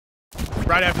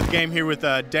right after the game here with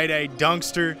Day-Day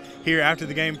Dunkster here after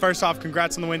the game. First off,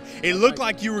 congrats on the win. It looked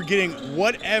like you were getting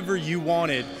whatever you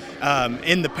wanted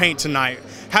in the paint tonight.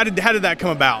 How did that come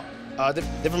about?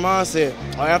 Different mindset.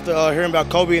 After hearing about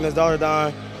Kobe and his daughter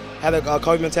dying, had a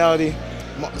Kobe mentality.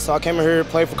 So I came in here,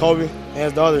 played for Kobe and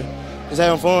his daughter. Just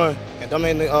having fun and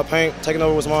dominating the paint, taking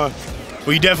over what's mine.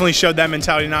 Well, you definitely showed that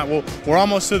mentality tonight. Well, we're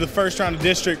almost to the first round of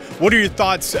district. What are your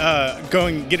thoughts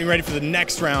getting ready for the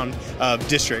next round of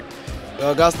district?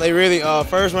 Gotta stay ready.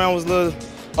 First round was a little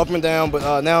up and down,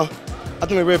 but now I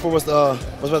think we're ready for what's about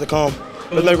to come.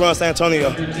 Let's make run San Antonio.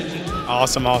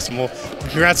 Awesome, awesome. Well,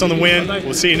 congrats on the win.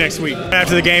 We'll see you next week.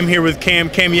 After the game here with Cam.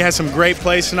 Cam, you had some great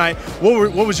plays tonight.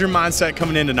 What was your mindset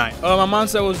coming in tonight? My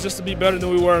mindset was just to be better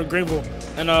than we were in Greenville.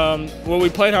 And when we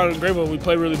played hard in Greenville, we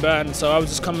played really bad. And so I was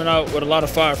just coming out with a lot of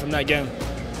fire from that game.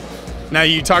 Now,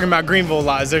 you talking about Greenville a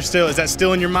lot. Is that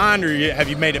still in your mind, or have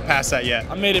you made it past that yet?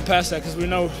 I made it past that because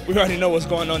we already know what's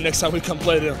going on next time we come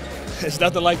play them. It's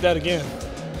nothing like that again.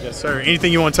 Yes, sir.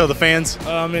 Anything you want to tell the fans?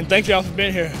 And thank y'all for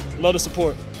being here. Love the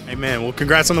support. Amen. Well,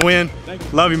 congrats on the win. Thank you.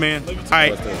 Love you, man. Love you too. All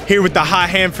right, here with the hot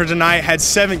hand for tonight.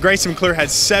 Grayson McClure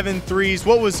had 7 threes.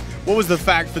 What was the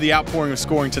fact for the outpouring of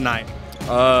scoring tonight?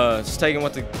 Just taking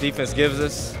what the defense gives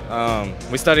us.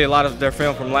 We studied a lot of their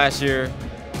film from last year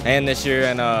and this year,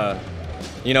 and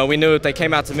you know, we knew if they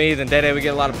came out to me, then Day-Day would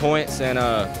get a lot of points, and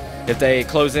if they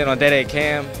close in on Day-Day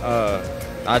Cam,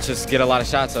 I'd just get a lot of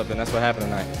shots up, and that's what happened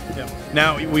tonight. Yeah.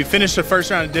 Now, we finished the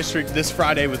first round of district this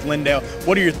Friday with Lindale.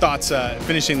 What are your thoughts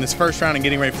finishing this first round and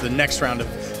getting ready for the next round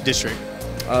of district?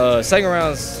 Second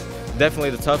round's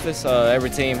definitely the toughest. Every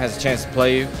team has a chance to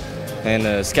play you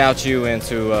and scout you and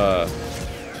to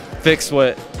fix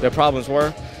what their problems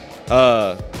were.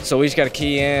 So we just got to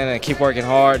key in and keep working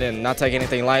hard and not take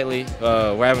anything lightly.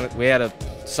 We had a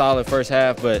solid first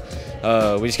half, but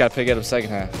we just got to pick it up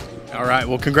second half. All right.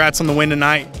 Well, congrats on the win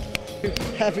tonight.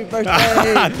 Happy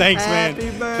birthday. Thanks, man.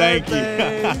 Happy birthday. Thank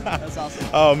you. That's awesome.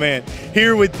 Oh, man.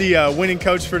 Here with the winning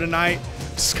coach for tonight,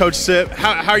 Coach Cip.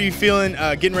 How are you feeling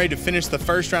getting ready to finish the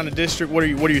first round of district? What are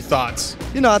your thoughts?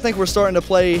 You know, I think we're starting to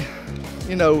play,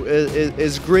 you know,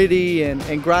 is gritty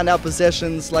and grind out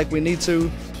possessions like we need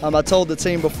to. I told the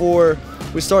team before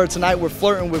we started tonight, we're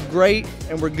flirting with great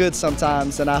and we're good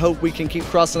sometimes, and I hope we can keep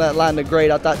crossing that line to great.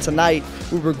 I thought tonight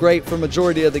we were great for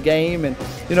majority of the game, and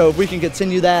you know, if we can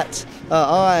continue that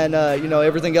you know,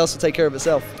 everything else will take care of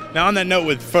itself. Now, on that note,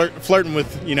 with flirting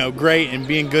with, you know, great and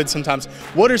being good sometimes,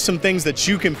 what are some things that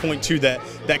you can point to that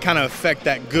kind of affect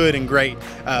that good and great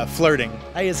flirting?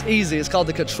 Hey, it's easy. It's called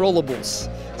the controllables.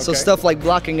 Okay. So stuff like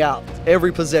blocking out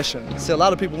every possession. See, a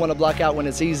lot of people want to block out when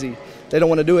it's easy. They don't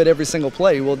want to do it every single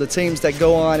play. Well, the teams that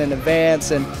go on and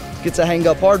advance and get to hang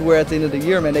up hardware at the end of the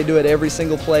year, man, they do it every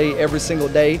single play, every single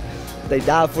day. They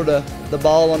dive for the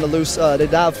ball on the loose. They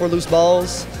dive for loose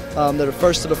balls. They're the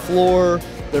first to the floor.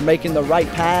 They're making the right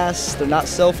pass. They're not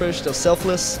selfish. They're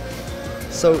selfless.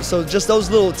 So just those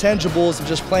little tangibles of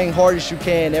just playing hard as you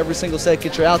can every single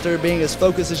second. You're out there being as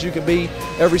focused as you can be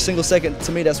every single second.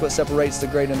 To me, that's what separates the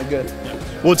great and the good. Yeah.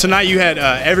 Well, tonight you had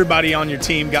everybody on your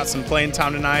team got some playing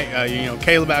time tonight. You know,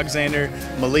 Caleb Alexander,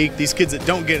 Malik, these kids that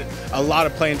don't get a lot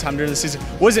of playing time during the season.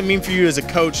 What does it mean for you as a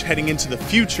coach heading into the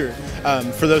future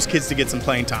for those kids to get some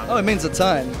playing time? Oh, it means a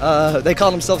ton. They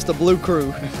call themselves the blue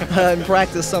crew. In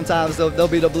practice, sometimes they'll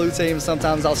be the blue team.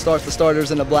 Sometimes I'll start the starters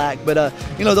in the black. But,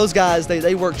 you know, those guys,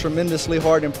 they work tremendously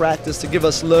hard in practice to give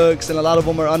us looks, and a lot of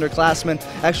them are underclassmen.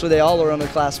 Actually, they all are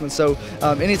underclassmen. So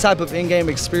any type of in-game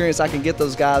experience I can get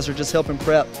those guys or just helping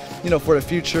prep, you know, for the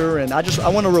future. And I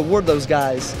want to reward those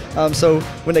guys. So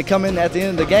when they come in at the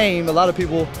end of the game, a lot of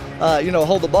people, you know,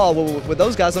 hold the ball. Well, with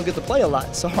those guys, don't get to play a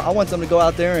lot. So I want them to go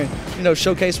out there and, you know,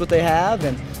 showcase what they have.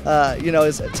 And, you know,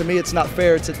 to me, it's not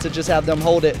fair to just have them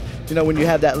hold it, you know, when you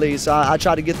have that lead. So I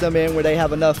try to get them in where they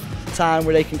have enough time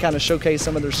where they can kind of showcase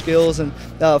some of their skills, and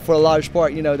for a large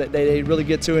part, you know, that they really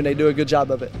get to, and they do a good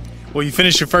job of it. Well, you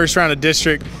finished your first round of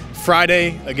district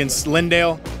Friday against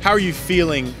Lindale. How are you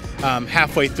feeling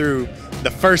halfway through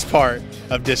the first part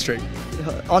of district?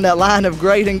 On that line of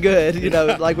great and good, you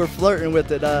know, like we're flirting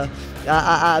with it.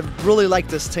 I really like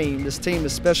this team. This team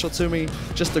is special to me.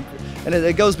 And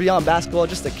it goes beyond basketball,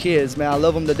 just the kids, man. I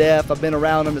love them to death. I've been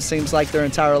around them, it seems like, their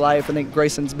entire life. I think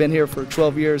Grayson's been here for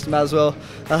 12 years. Might as well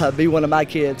be one of my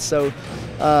kids. So,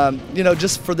 you know,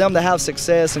 just for them to have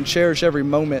success and cherish every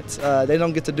moment, they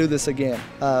don't get to do this again,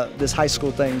 this high school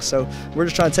thing. So we're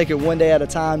just trying to take it one day at a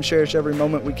time, cherish every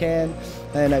moment we can,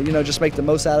 and, you know, just make the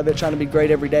most out of it, trying to be great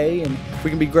every day. And if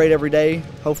we can be great every day,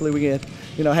 hopefully we can,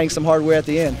 you know, hang some hardware at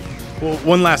the end. Well,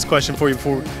 one last question for you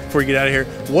before we get out of here.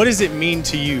 What does it mean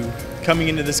to you coming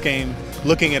into this game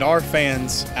looking at our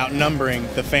fans outnumbering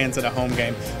the fans at a home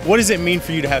game. What does it mean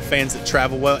for you to have fans that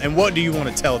travel well, and what do you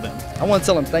want to tell them? I want to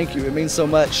tell them thank you. It means so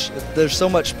much. There's so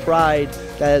much pride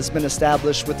that has been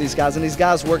established with these guys, and these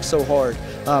guys work so hard.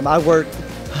 I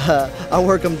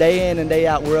work them day in and day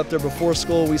out. We're up there before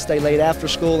school. We stay late after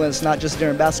school, and it's not just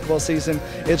during basketball season.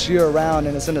 It's year-round,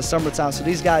 and it's in the summertime. So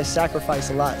these guys sacrifice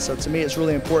a lot. So to me, it's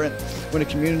really important when the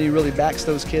community really backs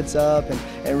those kids up and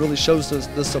really shows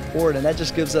the support, and that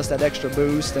just gives us that extra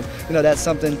boost. And you know, that's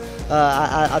something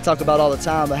I talk about all the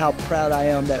time, about how proud I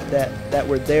am that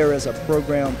we're there as a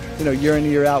program, you know, year in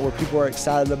year out, where people are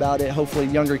excited about it. Hopefully,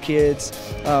 younger kids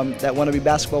that want to be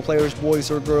basketball players, boys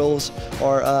or girls,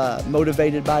 are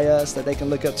motivated by us, that they can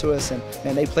look up to us, and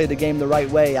they play the game the right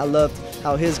way. I loved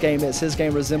how his game is. His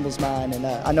game resembles mine, and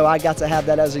I know I got to have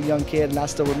that as a young kid, and I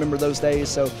still remember those days.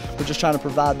 So we're just trying to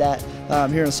provide that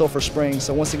here in Sulphur Springs.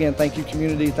 So once again, thank you,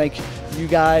 community. Thank you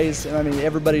guys. I mean,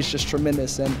 everybody's just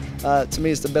tremendous, and to me,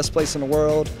 it's the best place in the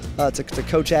world to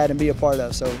coach at and be a part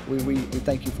of. So we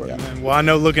thank you for that. Well, I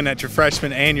know looking at your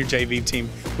freshman and your JV team,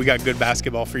 we got good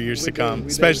basketball for years to come,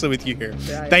 especially with you here.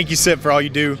 Yeah, thank you, Cip, for all you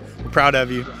do. We're proud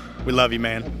of you. We love you,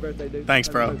 man. Happy birthday, dude. Thanks,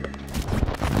 bro. Birthday.